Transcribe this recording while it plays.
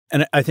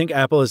And I think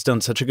Apple has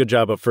done such a good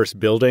job of first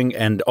building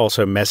and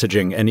also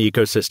messaging an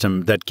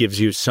ecosystem that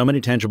gives you so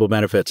many tangible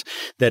benefits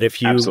that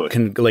if you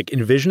can like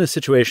envision a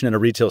situation in a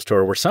retail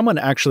store where someone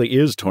actually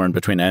is torn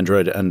between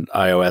Android and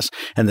iOS,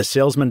 and the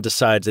salesman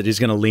decides that he's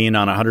going to lean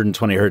on a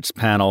 120 hertz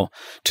panel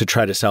to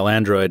try to sell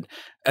Android,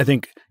 I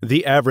think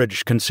the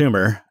average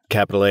consumer,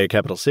 capital A,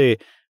 capital C,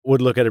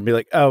 would look at it and be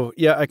like, oh,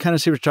 yeah, I kind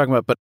of see what you're talking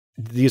about, but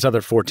these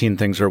other 14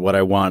 things are what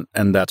I want,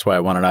 and that's why I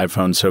want an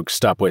iPhone, so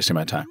stop wasting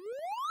my time.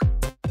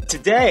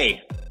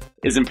 Today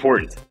is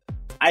important.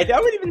 I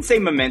would even say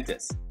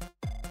momentous.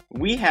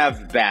 We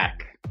have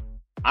back,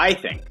 I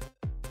think,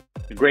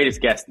 the greatest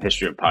guest in the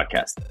history of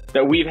podcasts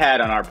that we've had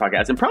on our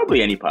podcast, and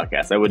probably any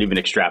podcast. I would even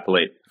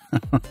extrapolate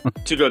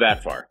to go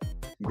that far.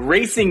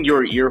 Gracing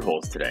your ear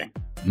holes today,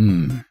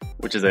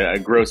 which is a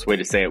gross way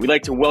to say it. We'd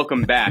like to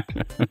welcome back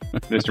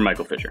Mr.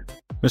 Michael Fisher.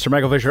 Mr.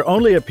 Michael Fisher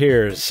only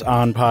appears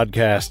on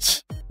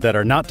podcasts that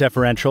are not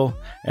deferential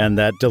and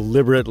that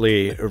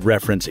deliberately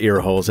reference ear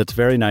holes. It's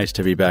very nice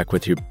to be back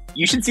with you.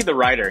 You should see the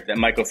rider that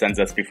Michael sends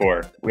us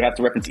before. We have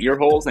to reference ear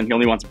holes, and he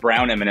only wants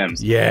brown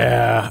M&Ms.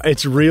 Yeah,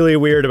 it's really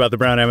weird about the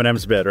brown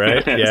M&Ms bit,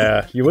 right?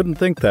 Yeah, you wouldn't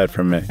think that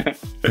from me.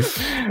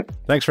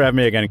 Thanks for having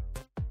me again.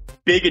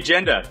 Big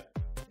agenda.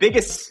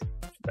 Biggest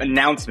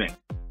announcement.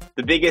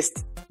 The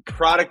biggest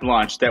product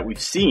launch that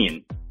we've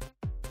seen.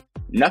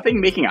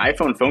 Nothing making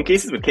iPhone phone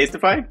cases with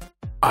Casetify?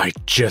 I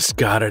just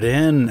got it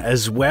in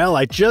as well.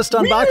 I just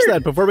unboxed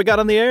that before we got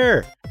on the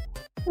air.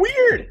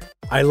 Weird.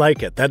 I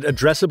like it. That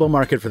addressable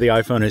market for the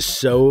iPhone is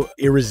so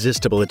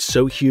irresistible. It's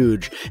so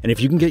huge. And if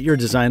you can get your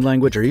design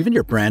language or even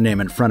your brand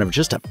name in front of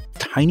just a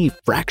tiny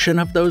fraction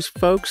of those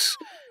folks,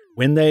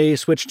 when they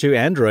switch to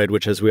Android,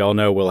 which as we all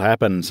know will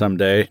happen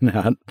someday,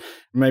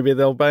 maybe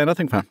they'll buy a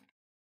nothing phone.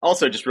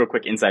 Also, just real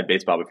quick inside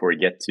baseball before we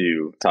get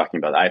to talking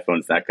about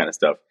iPhones, that kind of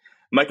stuff.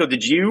 Michael,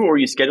 did you or are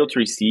you scheduled to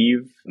receive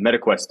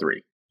MetaQuest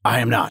 3? I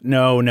am not.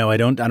 No, I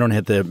don't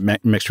hit the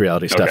mixed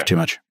reality stuff too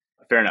much.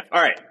 Fair enough. All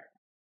right.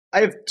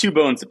 I have two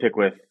bones to pick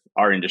with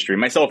our industry,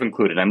 myself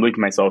included. I'm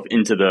linking myself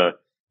into the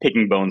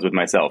picking bones with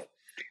myself.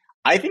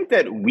 I think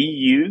that we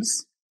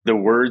use the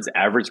words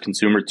average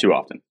consumer too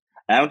often.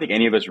 I don't think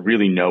any of us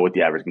really know what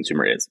the average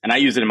consumer is. And I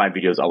use it in my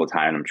videos all the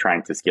time, and I'm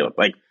trying to scale up.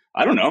 Like,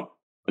 I don't know.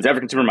 Is the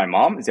average consumer my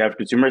mom? Is the average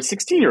consumer a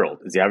 16-year-old?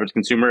 Is the average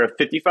consumer a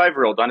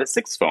 55-year-old on a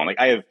 6 phone? Like,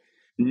 I have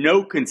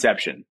no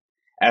conception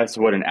as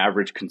to what an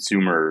average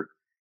consumer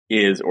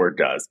is or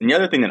does. And the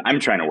other thing that I'm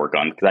trying to work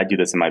on, because I do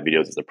this in my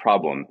videos as a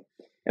problem,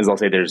 is I'll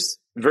say there's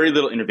very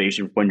little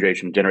innovation from one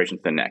generation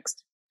to the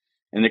next.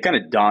 And it kind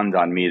of dawned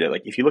on me that,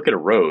 like, if you look at a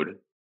road,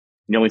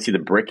 you only see the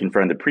brick in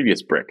front of the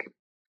previous brick.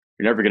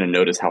 You're never going to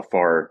notice how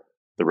far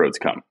the road's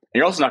come. And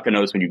you're also not going to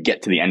notice when you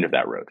get to the end of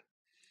that road,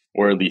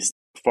 or at least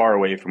far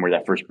away from where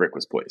that first brick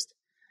was placed.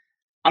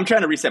 I'm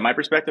trying to reset my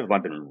perspective.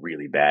 I've been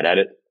really bad at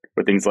it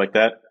with things like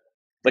that.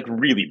 Like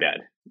really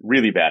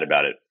bad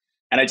about it.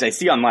 And I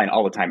see online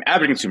all the time,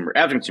 average consumer.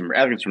 Like, who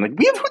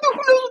knows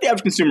what the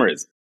average consumer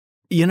is?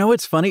 You know,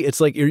 it's funny.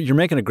 It's like you're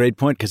making a great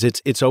point because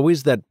it's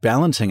always that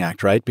balancing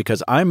act, right?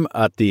 Because I'm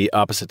at the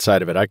opposite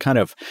side of it. I kind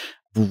of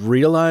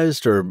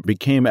realized or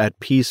became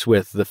at peace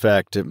with the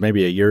fact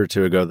maybe a year or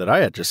two ago that I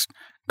had just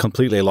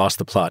completely lost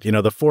the plot. You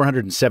know, the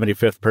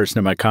 475th person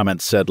in my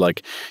comments said,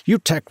 like, you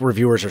tech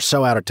reviewers are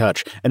so out of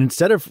touch. And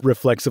instead of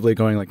reflexively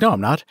going like, no, I'm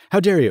not. How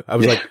dare you? I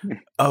was like,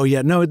 oh,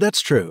 yeah, no,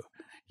 that's true.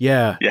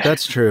 Yeah,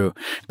 that's true.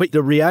 But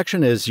the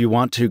reaction is you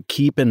want to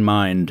keep in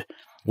mind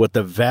what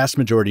the vast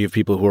majority of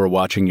people who are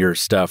watching your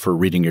stuff or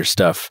reading your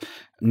stuff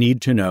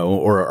need to know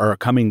or are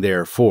coming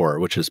there for,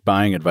 which is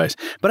buying advice.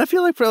 But I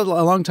feel like for a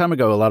long time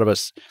ago, a lot of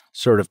us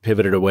sort of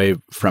pivoted away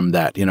from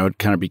that. You know, it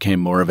kind of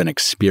became more of an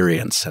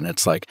experience. And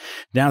it's like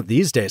now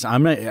these days,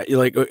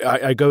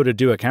 I go to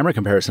do a camera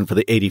comparison for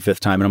the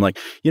 85th time. And I'm like,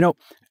 you know,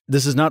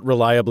 this is not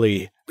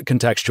reliably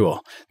contextual.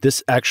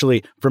 This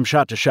actually, from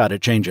shot to shot,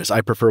 it changes.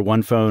 I prefer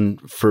one phone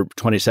for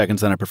 20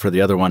 seconds than I prefer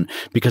the other one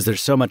because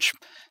there's so much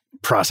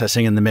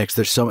processing in the mix.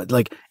 There's so much,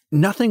 like,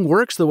 nothing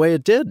works the way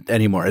it did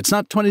anymore. It's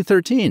not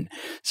 2013.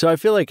 So I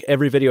feel like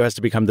every video has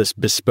to become this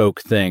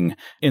bespoke thing.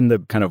 In the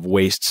kind of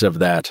wastes of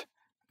that,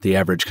 the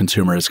average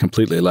consumer has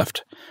completely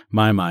left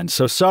my mind.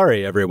 So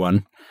sorry,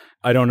 everyone.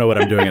 I don't know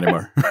what I'm doing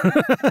anymore.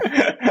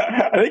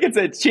 I think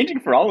it's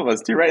changing for all of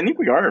us too, right? I think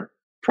we are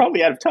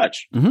probably out of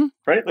touch,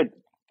 right? Like,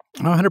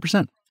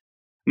 100%.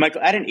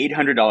 Michael, at an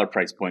 $800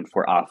 price point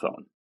for a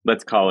phone,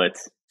 let's call it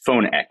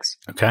Phone X,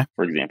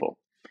 for example.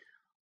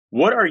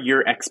 What are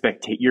your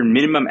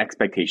minimum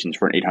expectations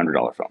for an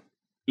 $800 phone?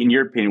 In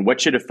your opinion,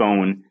 what should a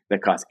phone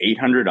that costs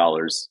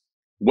 $800,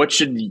 what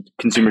should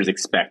consumers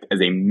expect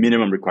as a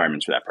minimum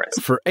requirements for that price?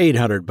 For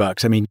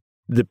 $800, I mean,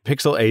 the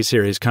Pixel A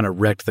series kind of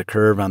wrecked the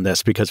curve on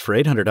this because for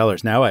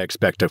 $800, now I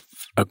expect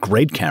a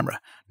great camera.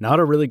 Not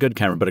a really good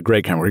camera, but a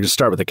great camera. We're going to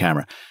start with the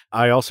camera.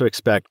 I also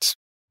expect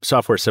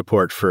software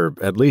support for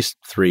at least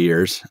 3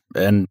 years.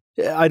 And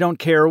I don't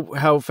care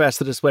how fast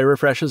the display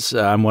refreshes.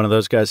 I'm one of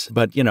those guys.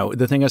 But, you know,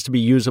 the thing has to be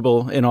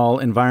usable in all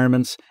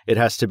environments. It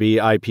has to be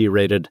IP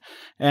rated.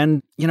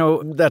 And, you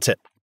know, that's it.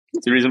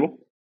 It's reasonable.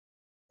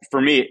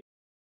 For me,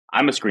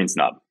 I'm a screen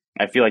snob.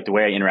 I feel like the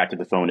way I interact with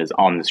the phone is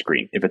on the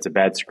screen. If it's a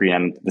bad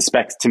screen, the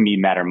specs to me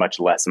matter much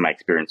less in my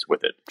experience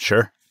with it.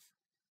 Sure.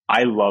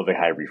 I love a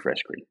high refresh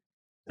screen.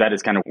 That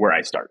is kind of where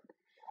I start.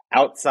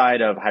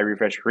 Outside of high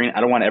refresh screen,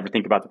 I don't want to ever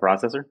think about the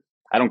processor.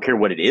 I don't care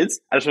what it is.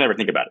 I just want to never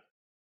think about it.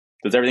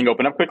 Does everything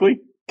open up quickly?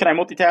 Can I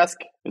multitask?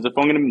 Is the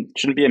phone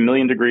shouldn't be a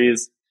million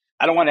degrees?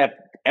 I don't want to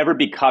ever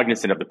be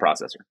cognizant of the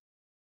processor.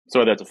 So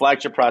whether it's a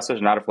flagship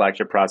processor, not a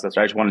flagship processor,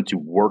 I just want it to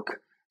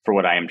work for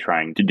what I am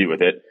trying to do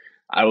with it.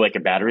 I would like a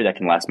battery that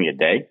can last me a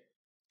day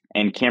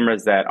and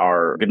cameras that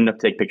are good enough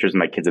to take pictures of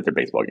my kids at their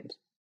baseball games.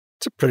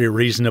 It's a pretty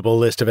reasonable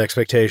list of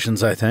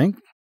expectations, I think.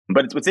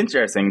 But what's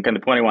interesting, kind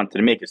of the point I wanted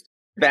to make is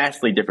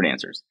vastly different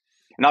answers.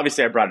 And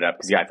obviously I brought it up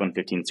because the iPhone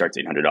 15 starts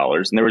 $800.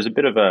 And there was a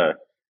bit of a,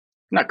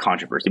 not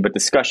controversy, but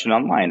discussion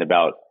online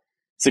about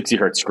 60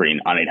 hertz screen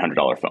on an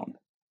 $800 phone.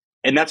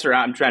 And that's where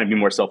I'm trying to be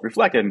more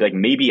self-reflective and be like,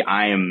 maybe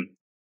I am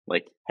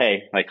like,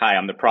 hey, like, hi,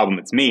 I'm the problem.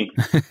 It's me.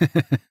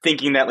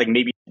 Thinking that like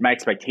maybe my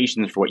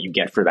expectations for what you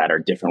get for that are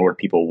different, what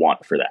people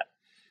want for that.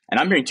 And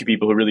I'm hearing two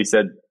people who really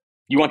said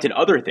you wanted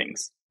other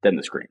things than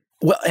the screen.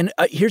 Well, and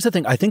here's the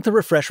thing. I think the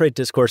refresh rate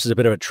discourse is a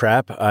bit of a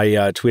trap.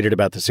 I tweeted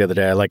about this the other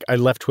day. I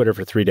left Twitter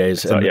for 3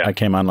 days and I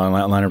came online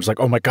and I was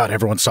like, oh my God,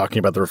 everyone's talking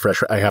about the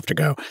refresh rate. I have to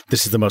go.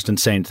 This is the most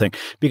insane thing.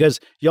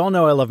 Because y'all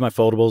know I love my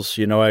foldables.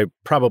 You know, I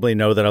probably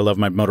know that I love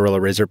my Motorola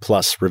Razr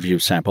Plus review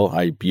sample.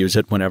 I use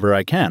it whenever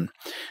I can.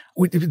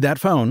 With that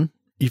phone,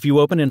 if you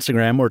open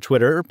Instagram or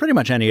Twitter or pretty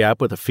much any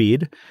app with a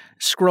feed,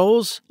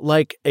 scrolls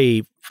like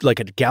a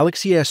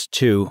Galaxy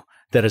S2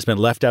 that has been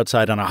left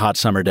outside on a hot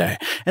summer day.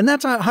 And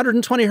that's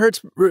 120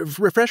 hertz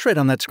refresh rate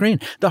on that screen.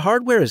 The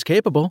hardware is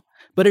capable,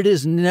 but it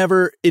has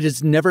never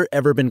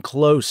ever been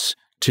close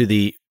to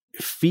the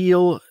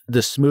feel,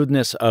 the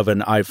smoothness of an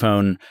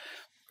iPhone.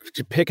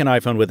 Pick an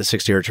iPhone with a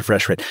 60 hertz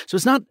refresh rate. So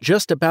it's not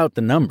just about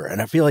the number.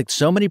 And I feel like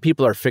so many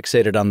people are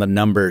fixated on the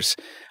numbers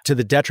to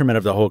the detriment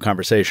of the whole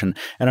conversation.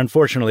 And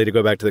unfortunately, to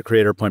go back to the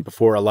creator point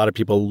before, a lot of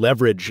people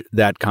leverage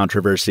that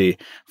controversy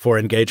for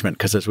engagement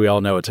because, as we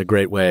all know, it's a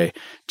great way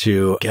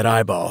to get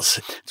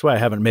eyeballs. That's why I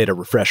haven't made a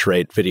refresh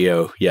rate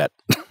video yet.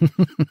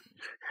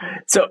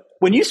 So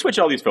when you switch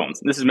all these phones,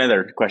 this is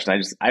another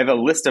question. I have a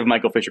list of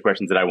Michael Fisher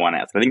questions that I want to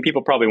ask. I think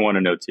people probably want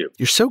to know too.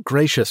 You're so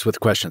gracious with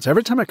questions.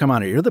 Every time I come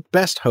on here, you're the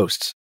best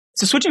hosts.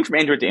 So switching from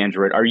Android to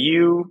Android, are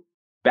you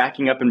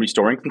backing up and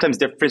restoring? Sometimes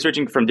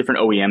switching from different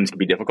OEMs can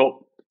be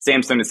difficult.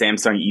 Samsung to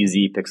Samsung,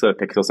 easy. Pixel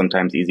to Pixel,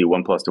 sometimes easy.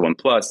 OnePlus to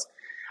OnePlus.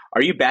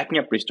 Are you backing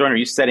up, restoring? Or are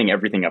you setting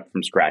everything up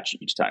from scratch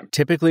each time?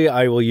 Typically,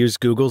 I will use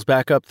Google's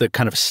backup, the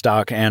kind of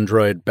stock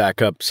Android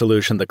backup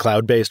solution, the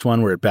cloud-based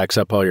one where it backs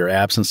up all your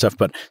apps and stuff.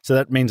 But so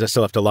that means I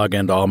still have to log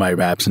into all my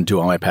apps and do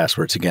all my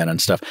passwords again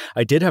and stuff.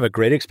 I did have a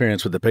great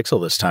experience with the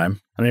Pixel this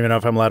time. I don't even know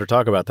if I'm allowed to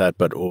talk about that,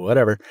 but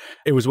whatever.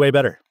 It was way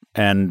better.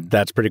 And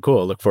that's pretty cool.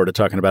 I look forward to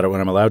talking about it when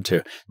I'm allowed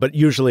to. But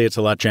usually it's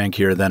a lot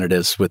jankier than it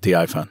is with the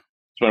iPhone.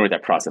 Just wondering what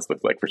that process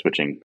looks like for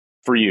switching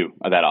for you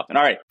that often.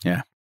 All right.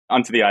 Yeah.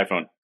 Onto the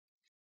iPhone.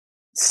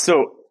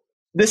 So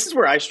this is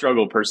where I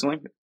struggle personally.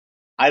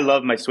 I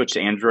love my switch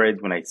to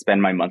Android when I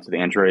spend my months with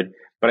Android,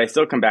 but I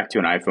still come back to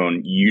an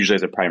iPhone usually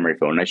as a primary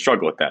phone. And I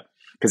struggle with that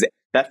because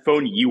that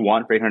phone you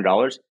want for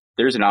 $800,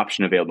 there's an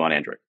option available on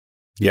Android.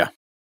 Yeah.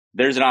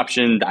 There's an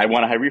option. I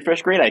want a high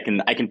refresh rate. I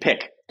can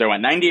pick. Do I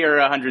want 90 or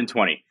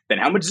 120? Then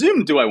how much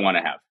zoom do I want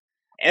to have?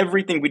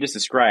 Everything we just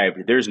described,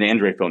 there's an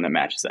Android phone that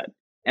matches that.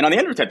 And on the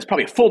Android side, there's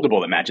probably a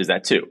foldable that matches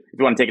that too. If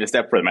you want to take it a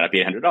step further, it might not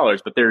be $800,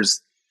 but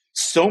there's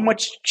so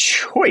much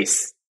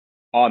choice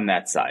on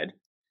that side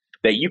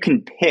that you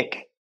can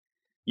pick.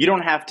 You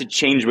don't have to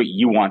change what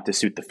you want to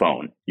suit the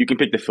phone. You can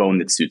pick the phone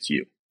that suits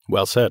you.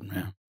 Well said.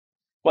 Yeah.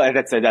 Well,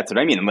 that's what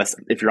I mean. Unless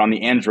if you're on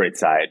the Android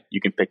side,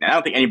 you can pick that. I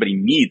don't think anybody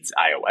needs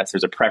iOS.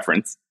 There's a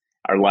preference.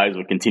 Our lives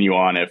will continue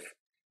on if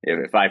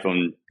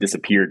iPhone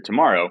disappeared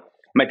tomorrow. It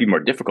might be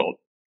more difficult.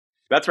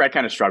 That's where I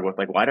kind of struggle with,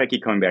 like, why do I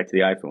keep coming back to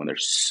the iPhone?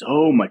 There's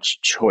so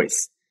much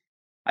choice.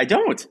 I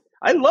don't.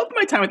 I love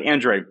my time with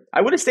Android.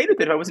 I would have stayed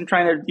with it if I wasn't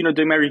trying to,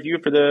 do my review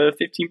for the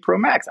 15 Pro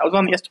Max. I was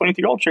on the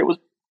S23 Ultra. It was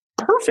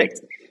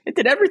perfect. It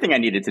did everything I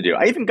needed to do.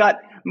 I even got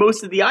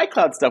most of the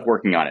iCloud stuff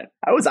working on it.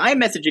 I was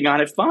iMessaging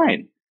on it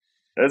fine.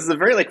 This is a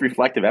very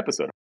reflective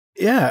episode.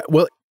 Yeah.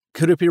 Well,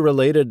 could it be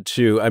related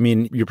to,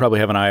 you probably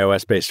have an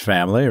iOS-based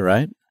family,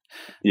 right?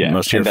 Yeah.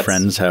 Most of your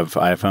friends have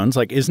iPhones.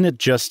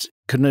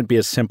 Couldn't it be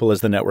as simple as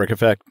the network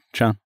effect,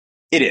 John?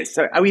 It is.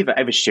 So I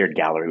have a shared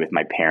gallery with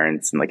my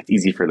parents, and it's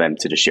easy for them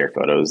to just share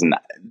photos, and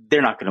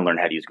they're not going to learn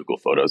how to use Google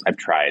Photos. I've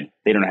tried.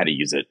 They don't know how to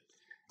use it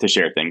to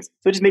share things.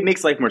 So it just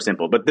makes life more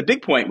simple. But the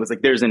big point was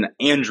there's an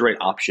Android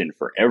option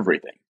for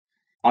everything.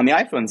 On the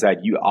iPhone side,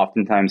 you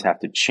oftentimes have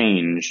to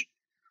change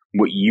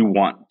what you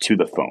want to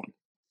the phone.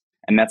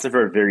 And that's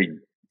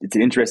it's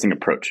an interesting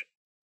approach.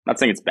 I'm not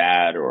saying it's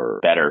bad or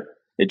better.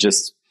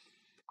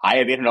 I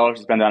have $800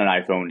 to spend on an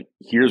iPhone.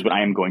 Here's what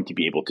I am going to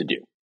be able to do.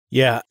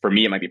 Yeah. For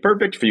me, it might be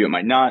perfect. For you, it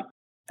might not.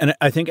 And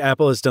I think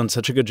Apple has done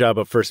such a good job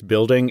of first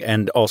building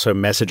and also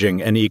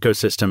messaging an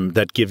ecosystem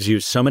that gives you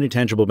so many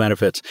tangible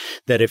benefits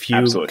that if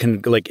you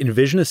can like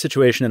envision a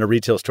situation in a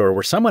retail store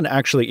where someone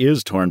actually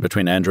is torn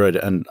between Android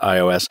and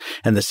iOS,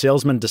 and the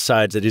salesman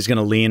decides that he's going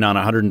to lean on a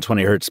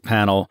 120 hertz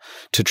panel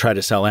to try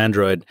to sell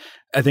Android,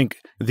 I think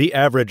the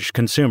average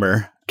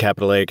consumer,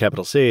 capital A,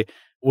 capital C,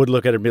 would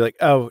look at it and be like,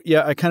 oh,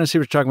 yeah, I kind of see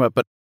what you're talking about,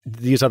 but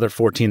these other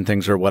 14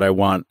 things are what I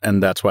want,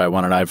 and that's why I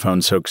want an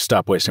iPhone, so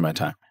stop wasting my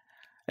time.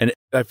 And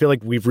I feel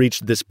like we've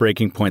reached this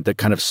breaking point that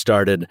kind of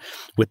started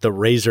with the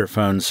Razr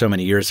phone so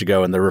many years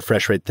ago and the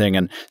refresh rate thing.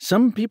 And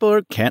some people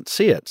can't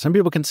see it. Some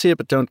people can see it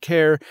but don't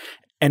care.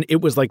 And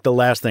it was like the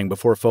last thing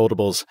before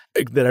foldables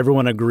that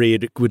everyone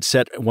agreed would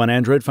set one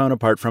Android phone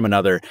apart from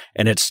another.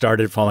 And it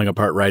started falling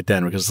apart right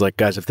then because, like,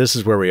 guys, if this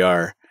is where we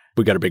are,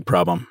 we got a big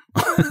problem.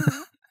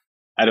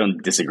 I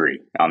don't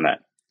disagree on that.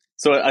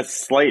 So a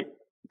slight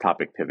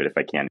topic pivot, if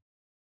I can.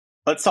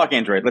 Let's talk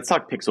Android. Let's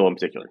talk Pixel in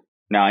particular.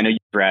 Now, I know you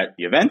were at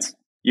the event.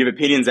 You have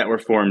opinions that were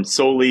formed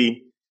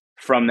solely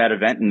from that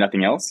event and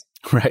nothing else.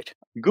 Right.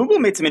 Google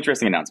made some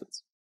interesting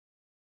announcements,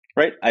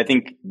 right? I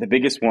think the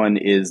biggest one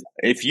is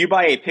if you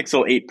buy a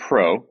Pixel 8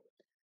 Pro,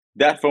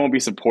 that phone will be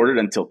supported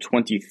until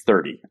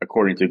 2030,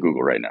 according to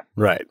Google right now.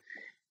 Right.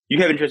 You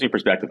have interesting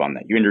perspective on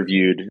that. You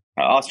interviewed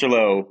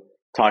Osterloh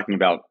talking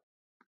about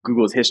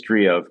Google's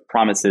history of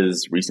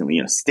promises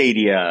recently,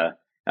 Stadia,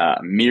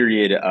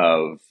 myriad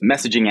of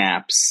messaging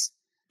apps,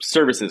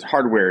 services,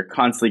 hardware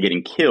constantly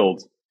getting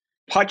killed.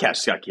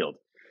 Podcasts got killed.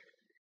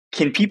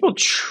 Can people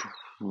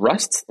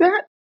trust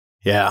that?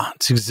 Yeah,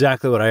 it's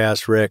exactly what I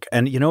asked Rick.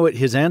 And you know what?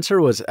 His answer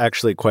was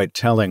actually quite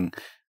telling.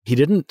 He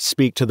didn't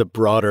speak to the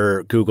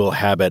broader Google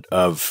habit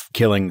of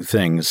killing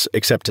things,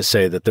 except to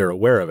say that they're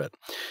aware of it.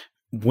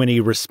 When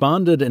he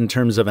responded in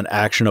terms of an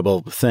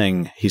actionable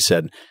thing, he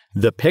said,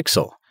 the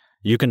Pixel.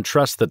 You can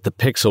trust that the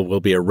Pixel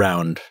will be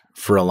around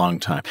for a long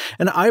time.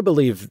 And I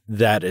believe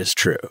that is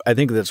true. I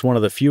think that's one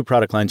of the few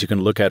product lines you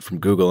can look at from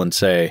Google and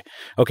say,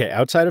 okay,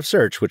 outside of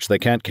search, which they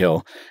can't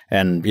kill,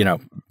 and,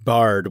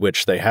 Bard,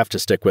 which they have to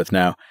stick with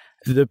now,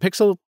 the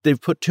Pixel, they've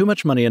put too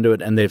much money into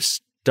it and they've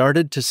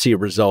started to see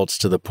results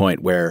to the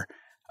point where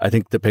I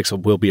think the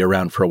Pixel will be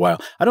around for a while.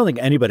 I don't think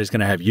anybody's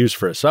going to have use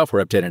for a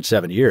software update in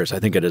 7 years. I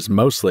think it is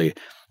mostly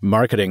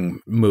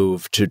marketing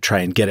move to try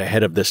and get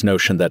ahead of this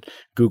notion that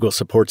Google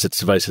supports its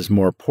devices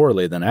more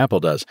poorly than Apple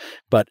does.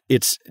 But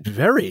it's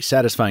very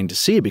satisfying to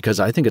see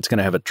because I think it's going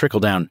to have a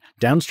trickle-down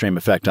downstream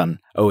effect on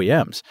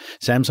OEMs.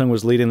 Samsung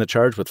was leading the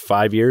charge with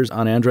 5 years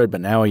on Android,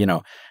 but now,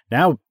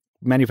 now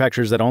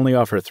manufacturers that only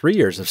offer 3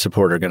 years of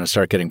support are going to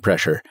start getting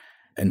pressure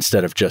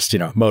instead of just,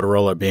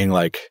 Motorola being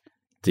like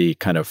the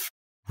kind of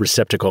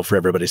receptacle for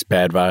everybody's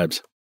bad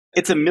vibes.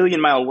 It's a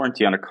 1,000,000-mile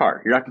warranty on a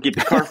car. You're not going to keep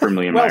the car for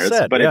 1,000,000 well miles,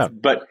 said, but yeah.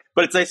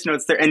 It's nice to know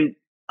it's there. And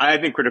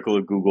I've been critical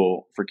of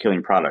Google for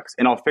killing products.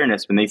 In all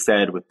fairness, when they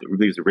said with the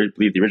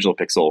original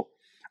Pixel,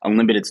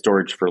 unlimited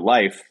storage for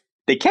life,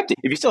 they kept it.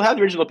 If you still have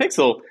the original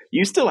Pixel,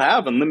 you still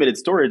have unlimited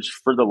storage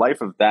for the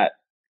life of that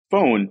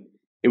phone.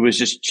 It was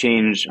just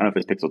changed. I don't know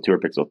if it's Pixel 2 or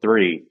Pixel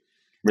 3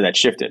 where that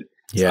shifted.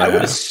 Yeah. So I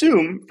would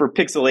assume for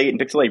Pixel 8 and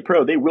Pixel 8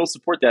 Pro, they will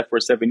support that for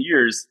 7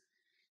 years.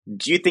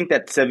 Do you think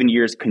that 7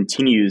 years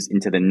continues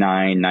into the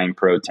 9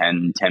 Pro,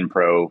 10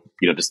 Pro,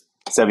 just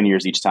 7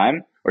 years each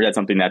time? Or is that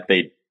something that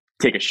they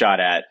take a shot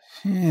at?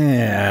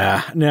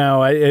 Yeah.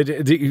 No,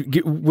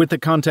 with the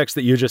context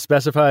that you just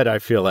specified, I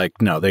feel like,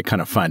 no, they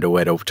kind of find a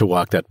way to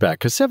walk that back.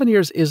 Because 7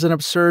 years is an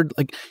absurd,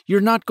 you're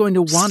not going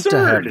to want to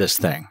have this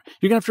thing.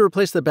 You're going to have to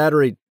replace the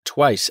battery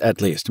twice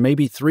at least,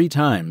 maybe 3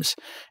 times.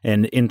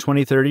 And in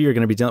 2030, you're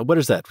going to be dealing, what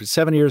is that?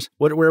 7 years?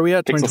 Where are we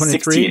at?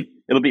 2023?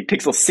 It'll be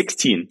Pixel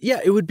 16. Yeah,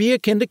 it would be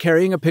akin to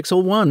carrying a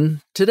Pixel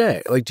 1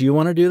 today. Do you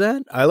want to do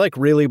that? I like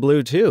really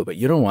blue too, but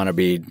you don't want to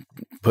be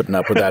putting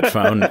up with that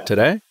phone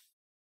today.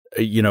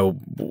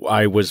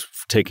 I was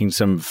taking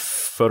some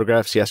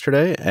photographs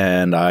yesterday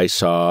and I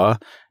saw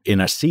in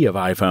a sea of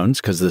iPhones,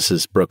 because this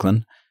is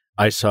Brooklyn,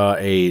 I saw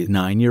a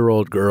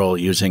 9-year-old girl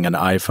using an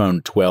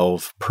iPhone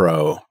 12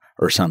 Pro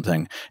or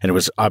something. And it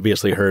was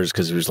obviously hers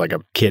because it was like a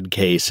kid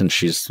case and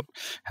she's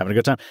having a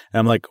good time. And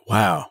I'm like,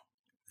 wow,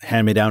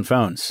 hand-me-down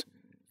phones.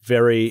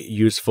 Very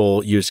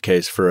useful use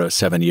case for a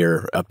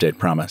 7-year update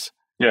promise.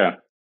 Yeah.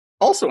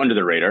 Also under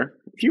the radar,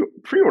 if you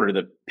pre-order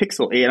the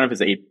Pixel 8, I don't know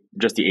if it's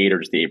just the 8 or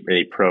just the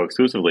 8 Pro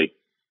exclusively,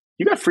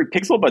 you got free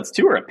Pixel Buds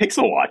 2 or a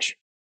Pixel Watch.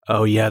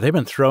 Oh, yeah. They've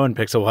been throwing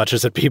Pixel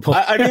Watches at people.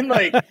 I mean,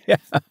 yeah.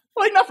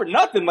 Not for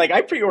nothing.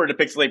 I pre-ordered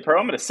a Pixel 8 Pro.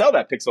 I'm going to sell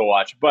that Pixel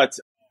Watch, but...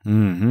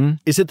 Mm-hmm.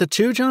 Is it the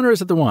 2, John, or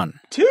is it the 1?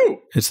 2.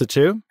 It's the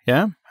 2?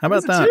 Yeah? How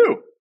about that? 2.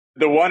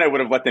 The 1, I would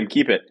have let them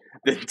keep it.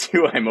 The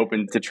 2, I'm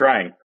open to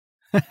trying.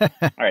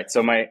 All right.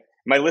 So my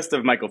list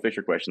of Michael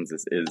Fisher questions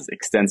is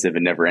extensive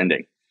and never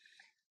ending.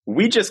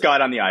 We just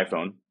got on the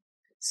iPhone.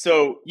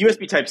 So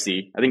USB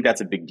Type-C, I think that's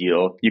a big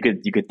deal. You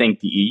could thank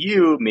the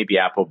EU, maybe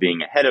Apple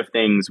being ahead of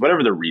things,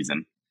 whatever the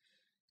reason.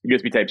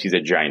 USB Type-C is a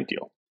giant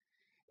deal.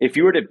 If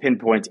you were to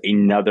pinpoint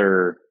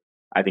another,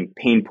 I think,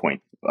 pain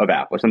point of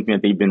Apple, or something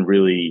that they've been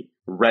really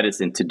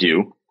reticent to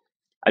do,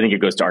 I think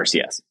it goes to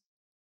RCS,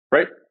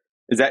 right?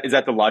 Is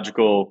that the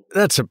logical?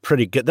 That's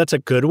a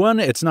good one.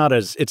 It's not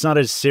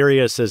as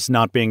serious as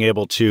not being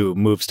able to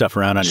move stuff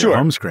around on your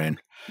home screen.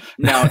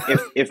 Now,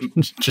 if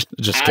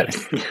just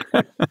kidding.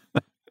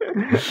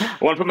 I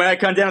want to put my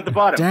icon down at the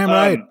bottom. Damn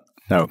right.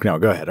 No,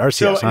 go ahead.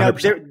 RCS. So now,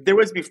 there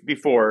was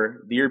before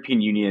the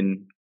European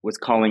Union was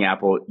calling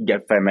Apple,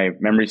 if my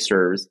memory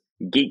serves,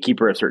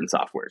 gatekeeper of certain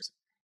softwares,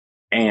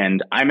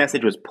 and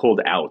iMessage was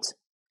pulled out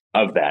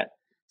of that,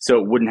 so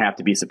it wouldn't have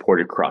to be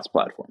supported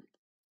cross-platform.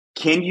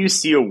 Can you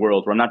see a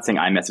world where, I'm not saying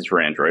iMessage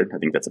for Android, I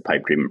think that's a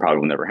pipe dream and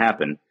probably will never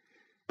happen,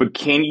 but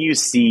can you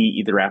see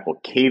either Apple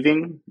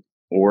caving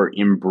or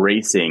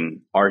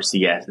embracing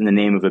RCS in the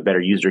name of a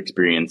better user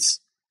experience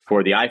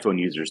for the iPhone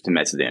users to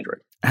message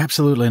Android?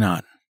 Absolutely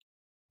not.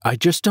 I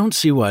just don't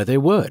see why they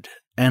would.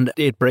 And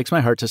it breaks my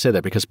heart to say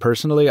that because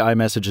personally,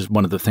 iMessage is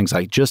one of the things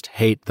I just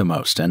hate the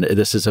most. And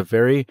this is a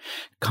very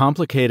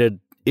complicated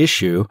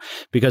issue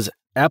because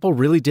Apple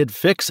really did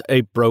fix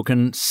a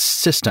broken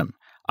system.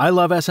 I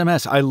love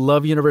SMS. I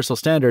love universal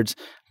standards,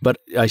 but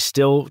I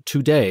still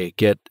today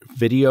get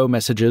video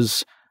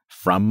messages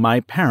from my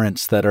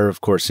parents that are,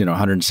 of course,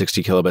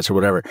 160 kilobits or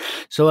whatever.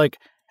 So like,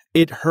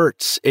 it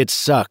hurts. It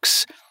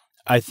sucks.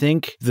 I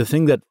think the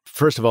thing that,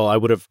 first of all, I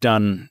would have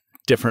done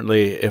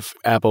differently if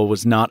Apple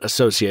was not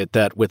associate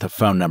that with a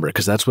phone number,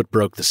 because that's what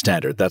broke the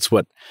standard. That's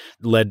what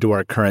led to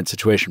our current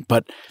situation.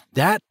 But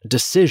that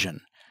decision,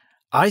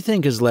 I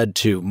think, has led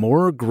to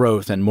more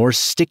growth and more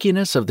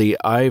stickiness of the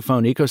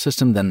iPhone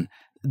ecosystem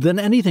than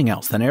anything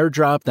else, than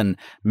AirDrop, than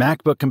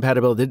MacBook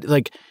compatibility.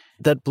 Like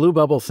that blue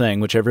bubble thing,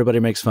 which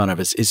everybody makes fun of,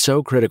 is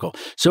so critical.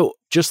 So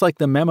just like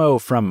the memo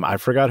from, I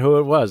forgot who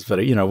it was, but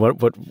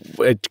what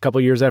a couple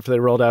of years after they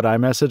rolled out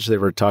iMessage, they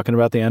were talking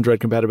about the Android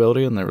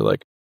compatibility, and they were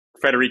like,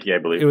 Federici, I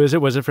believe.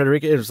 Was it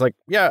Federici? It was like,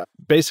 yeah,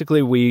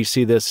 basically we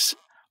see this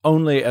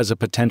only as a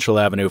potential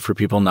avenue for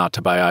people not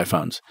to buy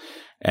iPhones.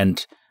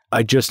 And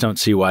I just don't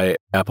see why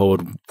Apple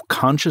would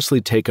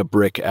consciously take a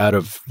brick out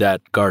of that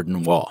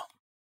garden wall.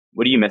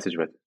 What do you message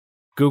with?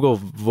 Google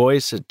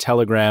Voice,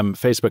 Telegram,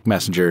 Facebook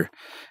Messenger,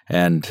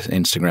 and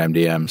Instagram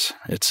DMs.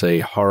 It's a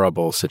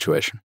horrible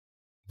situation.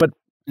 But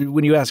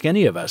when you ask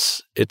any of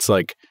us, it's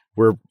like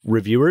we're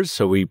reviewers,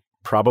 so we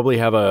probably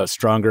have a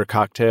stronger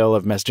cocktail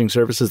of messaging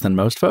services than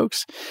most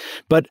folks.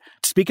 But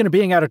speaking of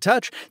being out of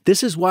touch,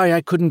 this is why I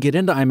couldn't get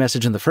into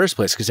iMessage in the first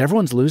place, because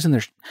everyone's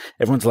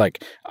everyone's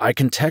like, I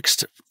can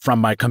text from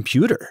my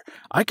computer.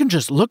 I can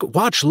just look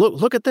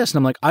at this. And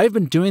I'm like, I've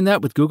been doing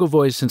that with Google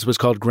Voice since it was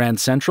called Grand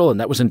Central, and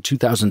that was in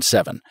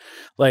 2007.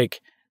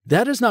 Like,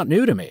 that is not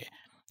new to me.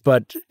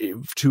 But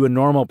to a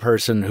normal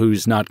person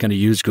who's not going to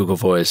use Google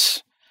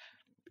Voice,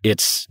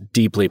 it's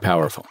deeply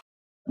powerful.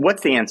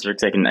 What's the answer?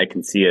 Because I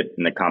can see it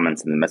in the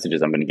comments and the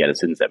messages I'm going to get as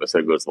soon as the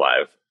episode goes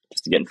live,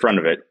 just to get in front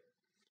of it.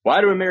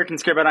 Why do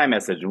Americans care about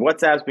iMessage?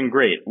 WhatsApp's been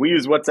great. We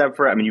use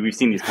WhatsApp we've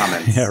seen these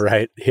comments. Yeah,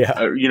 right. Yeah.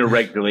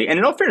 Regularly. And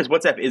in all fairness,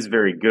 WhatsApp is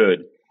very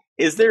good.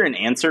 Is there an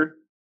answer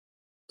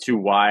to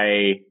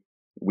why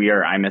we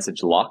are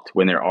iMessage locked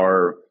when there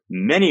are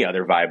many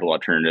other viable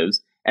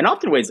alternatives, and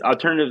often ways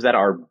alternatives that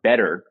are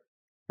better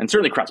and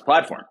certainly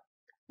cross-platform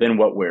than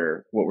what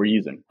we're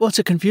using? Well, it's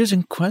a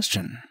confusing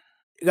question.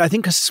 I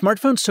think because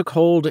smartphones took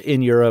hold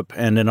in Europe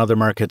and in other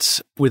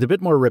markets with a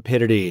bit more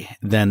rapidity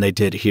than they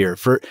did here.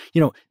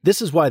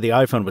 This is why the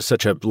iPhone was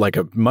such a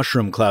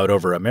mushroom cloud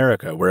over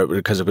America,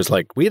 because it was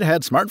like we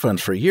had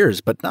smartphones for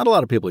years, but not a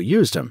lot of people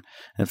used them.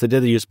 And if they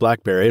did, they used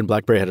BlackBerry, and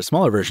BlackBerry had a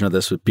smaller version of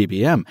this with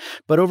BBM.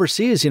 But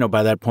overseas,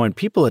 by that point,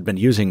 people had been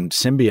using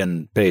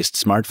Symbian-based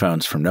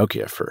smartphones from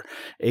Nokia for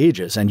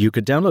ages, and you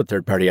could download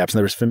third-party apps, and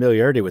there was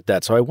familiarity with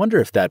that. So I wonder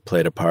if that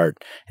played a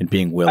part in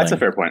being willing. That's a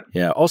fair point.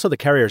 Yeah. Also, the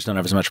carriers don't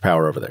have as much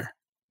power over there.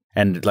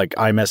 And like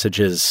iMessage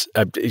is,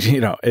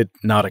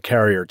 not a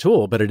carrier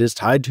tool, but it is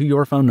tied to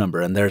your phone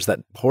number. And there's that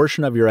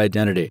portion of your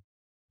identity.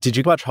 Did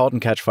you watch *Halt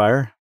and Catch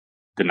Fire*?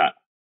 Did not.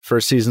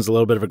 First season's a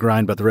little bit of a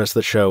grind, but the rest of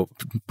the show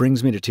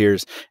brings me to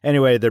tears.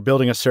 Anyway, they're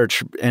building a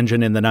search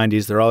engine in the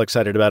 90s. They're all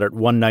excited about it.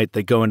 One night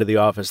they go into the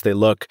office, they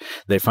look,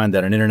 they find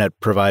that an internet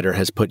provider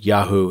has put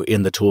Yahoo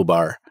in the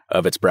toolbar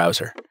of its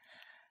browser.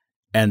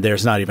 And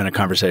there's not even a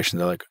conversation.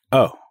 They're like,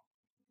 oh,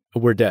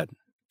 we're dead.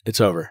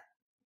 It's over.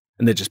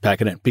 And they just pack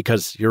it in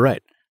because you're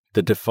right.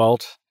 The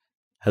default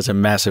has a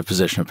massive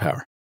position of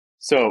power.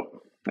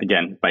 So,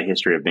 again, by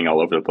history of being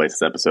all over the place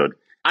this episode,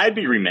 I'd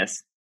be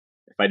remiss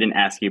if I didn't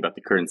ask you about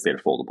the current state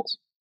of foldables.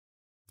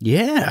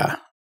 Yeah.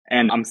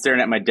 And I'm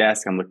staring at my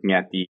desk. I'm looking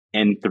at the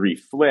N3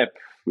 Flip.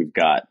 We've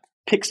got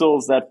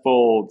Pixels that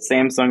fold.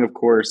 Samsung, of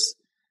course,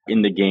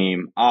 in the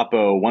game.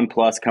 Oppo,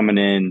 OnePlus coming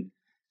in.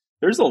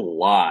 There's a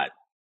lot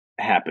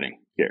happening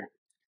here.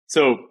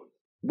 So,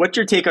 what's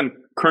your take on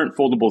current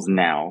foldables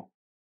now?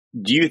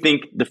 Do you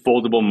think the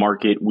foldable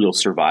market will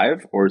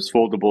survive, or is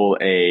foldable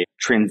a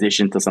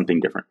transition to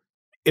something different?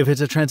 If it's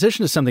a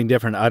transition to something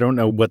different, I don't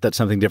know what that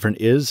something different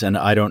is, and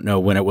I don't know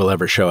when it will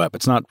ever show up.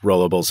 It's not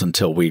rollables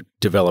until we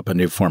develop a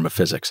new form of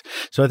physics.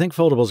 So I think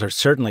foldables are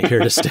certainly here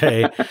to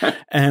stay.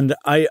 And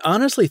I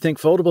honestly think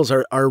foldables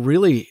are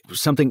really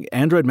something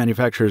Android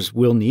manufacturers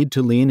will need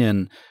to lean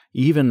in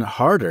even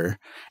harder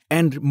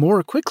and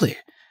more quickly.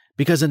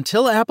 Because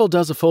until Apple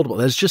does a foldable,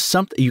 there's just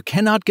something, you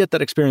cannot get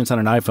that experience on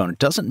an iPhone. It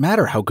doesn't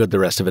matter how good the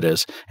rest of it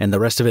is, and the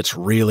rest of it's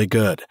really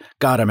good.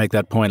 God, I make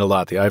that point a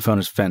lot. The iPhone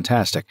is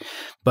fantastic,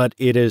 but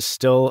it is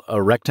still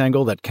a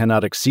rectangle that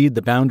cannot exceed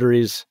the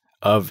boundaries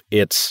of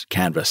its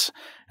canvas.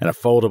 And a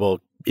foldable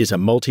is a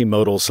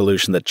multimodal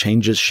solution that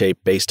changes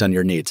shape based on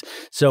your needs.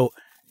 So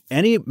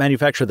any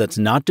manufacturer that's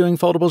not doing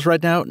foldables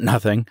right now,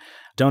 nothing.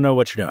 Don't know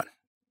what you're doing.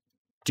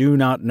 Do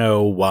not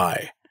know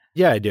why.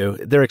 Yeah, I do.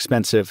 They're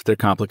expensive. They're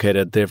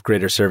complicated. They have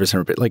greater service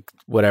and like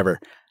whatever.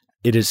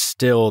 It is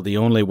still the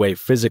only way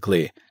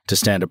physically to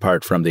stand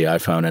apart from the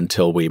iPhone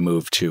until we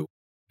move to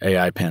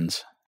AI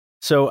pins.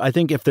 So I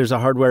think if there's a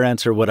hardware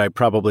answer, what I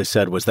probably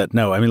said was that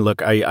no. I mean,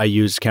 look, I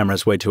use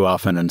cameras way too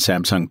often, and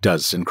Samsung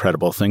does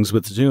incredible things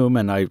with Zoom,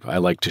 and I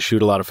like to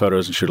shoot a lot of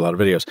photos and shoot a lot of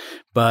videos.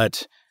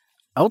 But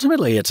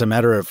ultimately, it's a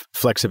matter of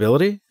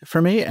flexibility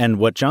for me. And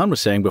what John was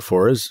saying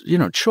before is,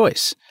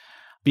 choice.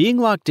 Being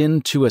locked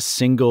into a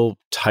single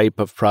type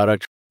of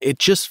product, it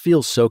just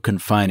feels so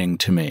confining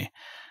to me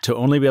to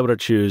only be able to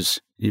choose.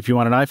 If you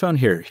want an iPhone,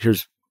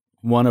 here's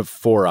one of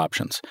 4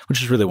 options,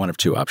 which is really one of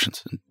 2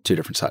 options in 2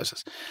 different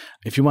sizes.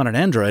 If you want an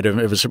Android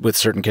with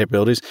certain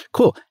capabilities,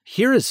 cool.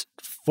 Here is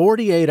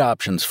 48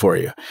 options for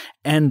you.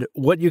 And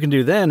what you can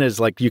do then is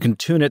you can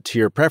tune it to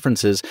your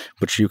preferences,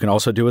 which you can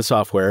also do with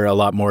software a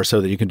lot more so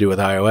that you can do with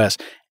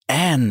iOS.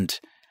 And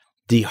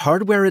the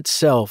hardware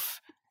itself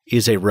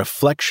is a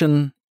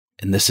reflection.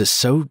 And this is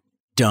so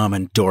dumb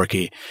and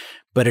dorky,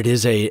 but it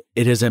is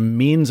a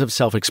means of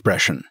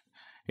self-expression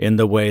in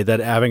the way that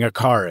having a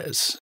car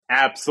is.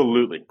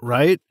 Absolutely.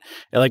 Right?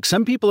 A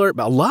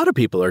lot of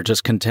people are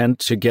just content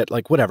to get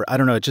whatever. I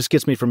don't know. It just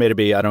gets me from A to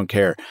B. I don't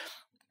care.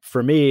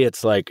 For me,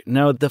 it's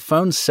no, the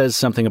phone says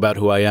something about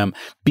who I am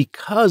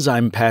because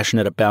I'm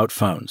passionate about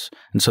phones.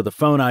 And so the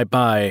phone I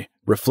buy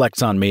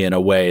reflects on me in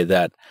a way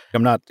that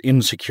I'm not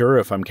insecure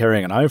if I'm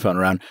carrying an iPhone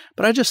around,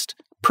 but I just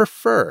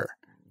prefer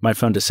my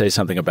phone to say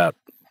something about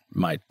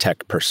my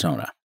tech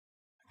persona.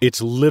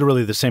 It's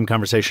literally the same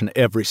conversation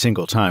every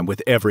single time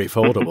with every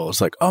foldable.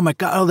 It's oh my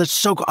God, that's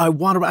so cool.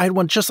 I had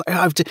one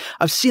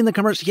I've seen the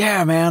commercial.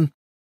 Yeah, man.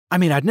 I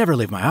mean, I'd never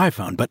leave my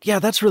iPhone, but yeah,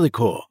 that's really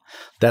cool.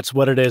 That's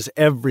what it is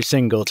every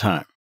single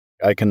time.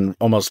 I can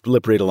almost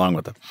lip read along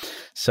with them.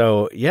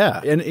 So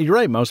yeah, and you're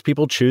right. Most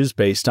people choose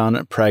based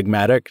on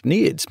pragmatic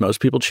needs. Most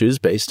people choose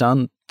based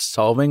on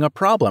solving a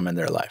problem in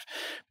their life.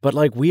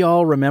 But we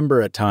all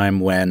remember a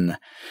time when,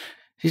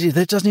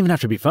 that doesn't even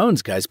have to be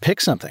phones, guys. Pick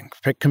something.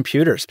 Pick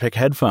computers. Pick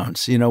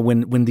headphones.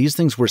 When these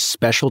things were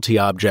specialty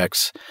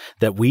objects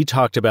that we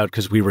talked about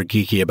because we were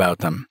geeky about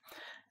them.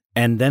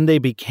 And then they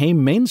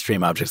became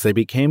mainstream objects. They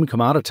became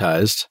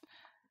commoditized.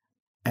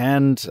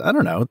 And I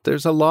don't know,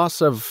 there's a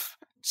loss of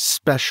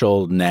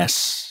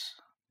specialness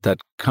that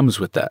comes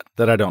with that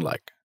I don't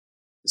like.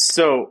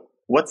 So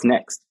what's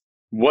next?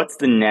 What's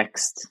the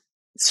next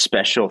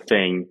special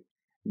thing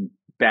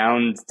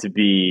bound to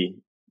be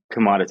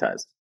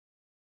commoditized?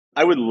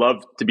 I would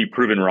love to be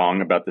proven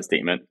wrong about the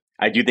statement.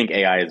 I do think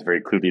AI is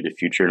very clearly the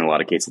future, in a lot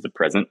of cases the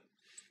present.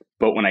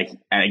 But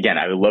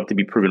I would love to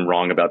be proven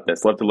wrong about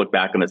this. Love to look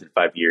back on this in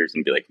 5 years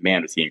and be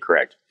man, was he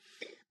incorrect?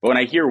 But when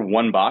I hear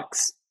one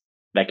box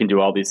that can do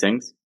all these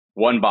things,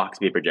 one box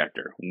be a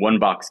projector, one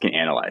box can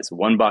analyze,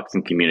 one box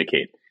can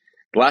communicate.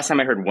 The last time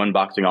I heard one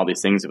box doing all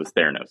these things, it was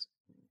Theranos.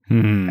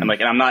 And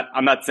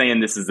I'm not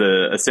saying this is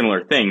a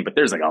similar thing, but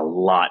there's a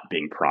lot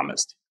being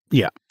promised.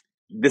 Yeah.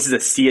 This is a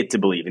see it to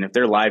believe. And if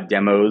their live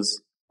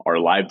demos are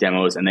live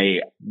demos and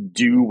they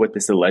do what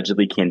this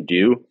allegedly can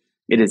do,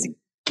 it is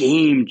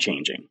game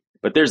changing.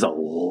 But there's a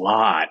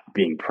lot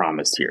being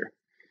promised here.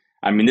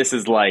 I mean, this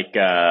is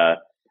a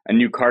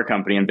new car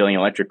company unveiling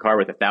an electric car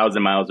with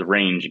 1,000 miles of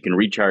range. It can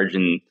recharge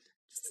in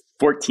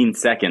 14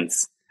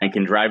 seconds and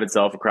can drive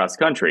itself across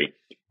country.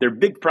 They're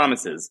big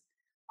promises.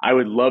 I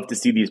would love to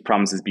see these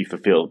promises be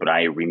fulfilled, but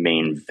I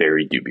remain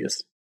very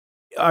dubious.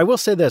 I will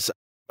say this.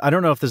 I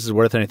don't know if this is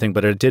worth anything,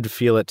 but I did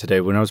feel it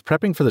today. When I was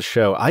prepping for the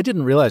show, I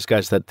didn't realize,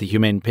 guys, that the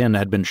Humane Pin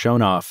had been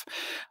shown off.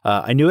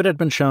 I knew it had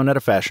been shown at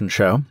a fashion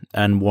show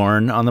and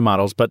worn on the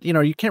models, but,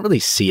 you can't really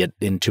see it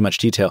in too much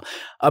detail.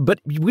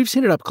 But we've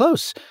seen it up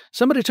close.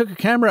 Somebody took a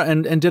camera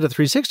and did a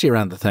 360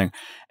 around the thing.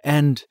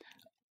 And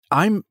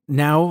I'm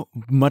now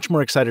much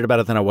more excited about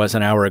it than I was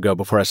an hour ago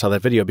before I saw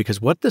that video, because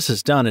what this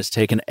has done is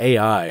taken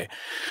AI,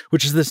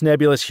 which is this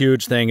nebulous,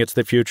 huge thing. It's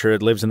the future.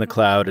 It lives in the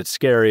cloud. It's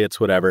scary. It's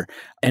whatever,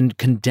 and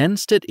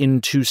condensed it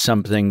into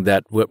something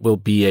that will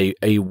be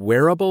a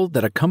wearable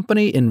that a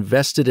company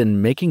invested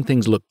in making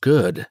things look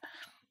good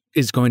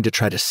is going to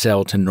try to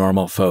sell to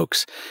normal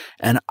folks.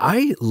 And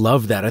I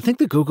love that. I think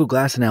the Google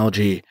Glass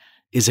analogy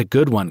is a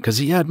good one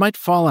because, yeah, it might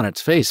fall on its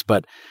face,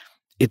 but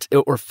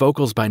or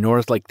Focals by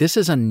North, this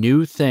is a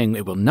new thing.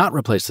 It will not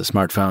replace the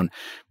smartphone,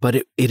 but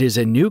it is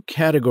a new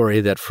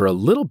category that for a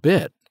little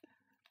bit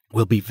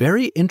will be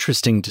very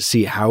interesting to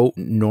see how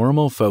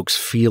normal folks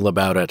feel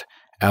about it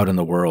out in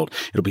the world.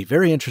 It'll be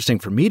very interesting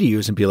for me to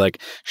use and be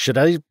like, should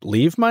I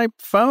leave my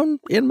phone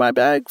in my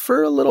bag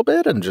for a little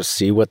bit and just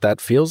see what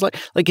that feels like?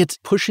 Like, it's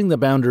pushing the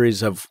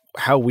boundaries of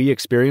how we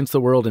experience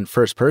the world in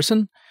first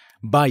person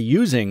by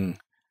using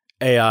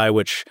AI,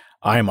 which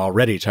I'm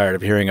already tired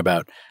of hearing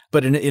about,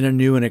 but in a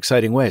new and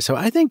exciting way. So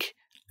I think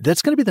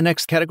that's going to be the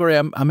next category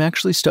I'm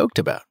actually stoked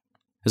about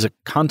as a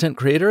content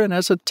creator and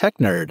as a tech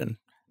nerd. And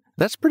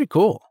that's pretty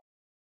cool.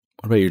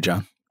 What about you,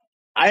 John?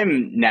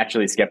 I'm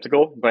naturally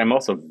skeptical, but I'm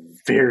also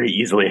very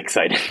easily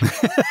excited.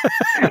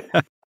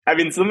 I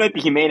mean, something like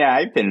the Humane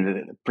AI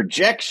pin,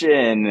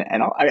 projection,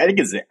 and all, I think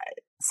it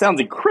sounds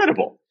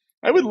incredible.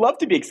 I would love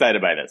to be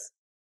excited by this.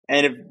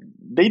 And if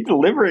they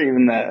deliver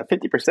even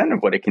 50%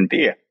 of what it can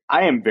be,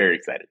 I am very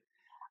excited.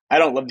 I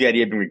don't love the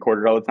idea of being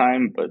recorded all the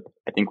time, but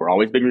I think we're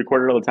always being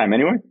recorded all the time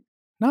anyway.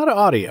 Not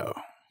audio.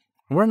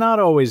 We're not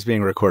always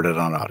being recorded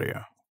on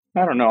audio.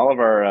 I don't know. All of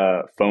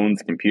our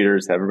phones,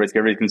 computers,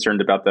 everybody's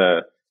concerned about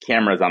the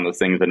cameras on those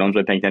things, but no one's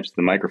really paying attention to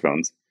the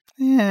microphones.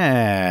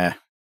 Yeah.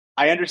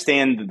 I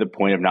understand the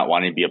point of not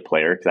wanting to be a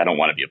player, because I don't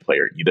want to be a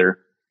player either.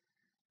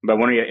 But I'm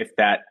wondering if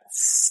that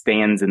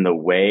stands in the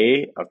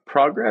way of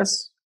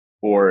progress,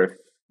 or if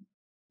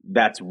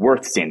that's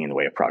worth standing in the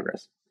way of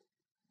progress.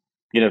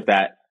 You know, if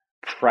that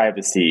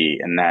privacy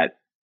and that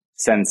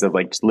sense of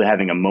like just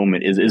having a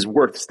moment is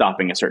worth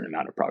stopping a certain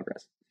amount of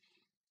progress.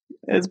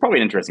 It's probably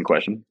an interesting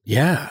question.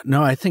 Yeah,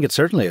 no, I think it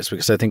certainly is,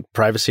 because I think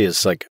privacy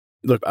is like,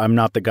 look, I'm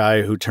not the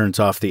guy who turns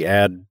off the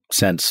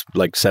AdSense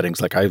like settings.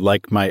 Like, I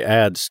like my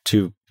ads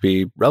to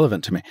be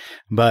relevant to me.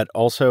 But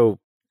also,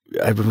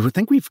 I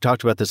think we've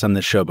talked about this on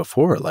this show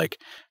before, like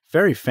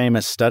very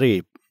famous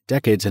study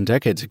decades and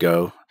decades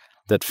ago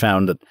that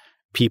found that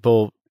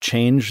people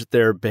change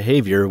their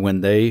behavior when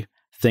they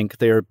think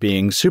they're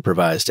being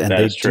supervised. And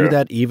they do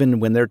that even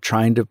when they're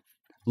trying to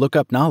look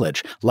up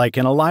knowledge, like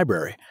in a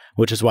library,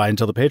 which is why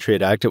until the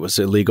Patriot Act, it was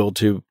illegal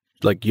to,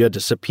 like, you had to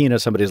subpoena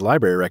somebody's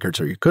library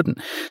records or you couldn't.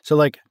 So,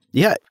 like,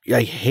 yeah,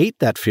 I hate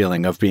that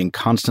feeling of being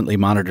constantly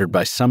monitored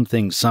by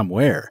something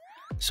somewhere.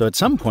 So at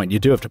some point, you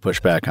do have to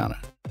push back on it.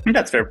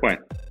 That's a fair point.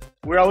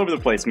 We're all over the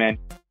place, man.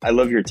 I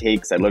love your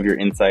takes. I love your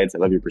insights. I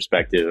love your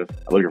perspective.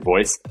 I love your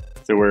voice.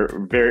 So we're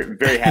very,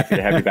 very happy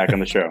to have you back on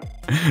the show.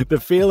 The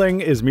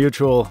feeling is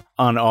mutual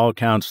on all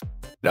counts.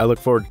 I look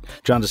forward,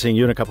 John, to seeing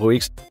you in a couple of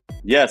weeks.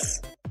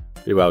 Yes.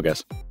 Be well,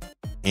 guys.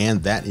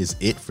 And that is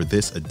it for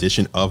this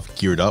edition of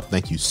Geared Up.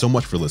 Thank you so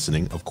much for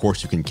listening. Of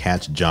course, you can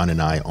catch John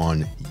and I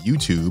on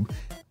YouTube.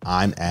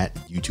 I'm at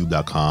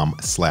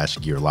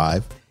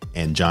youtube.com/GearLive,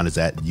 and John is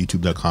at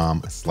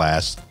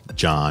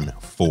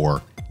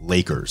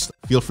youtube.com/John4Lakers.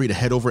 Feel free to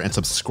head over and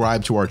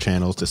subscribe to our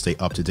channels to stay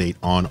up to date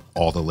on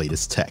all the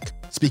latest tech.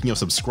 Speaking of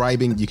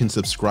subscribing, you can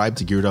subscribe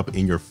to Geared Up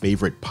in your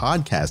favorite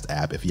podcast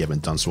app if you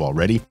haven't done so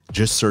already.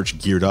 Just search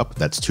Geared Up,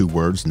 that's 2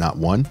 words, not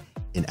one,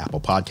 in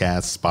Apple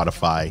Podcasts,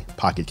 Spotify,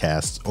 Pocket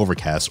Casts,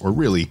 Overcast, or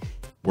really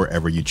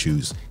wherever you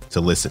choose to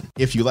listen.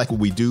 If you like what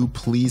we do,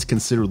 please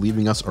consider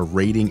leaving us a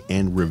rating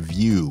and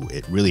review.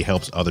 It really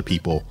helps other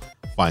people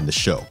find the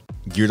show.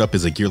 Geared Up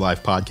is a Gear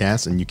Live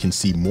podcast, and you can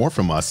see more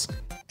from us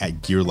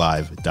at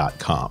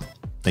gearlive.com.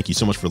 Thank you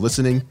so much for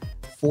listening.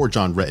 For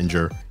John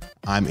Rettinger,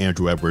 I'm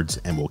Andrew Edwards,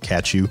 and we'll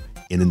catch you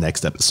in the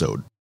next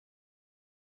episode.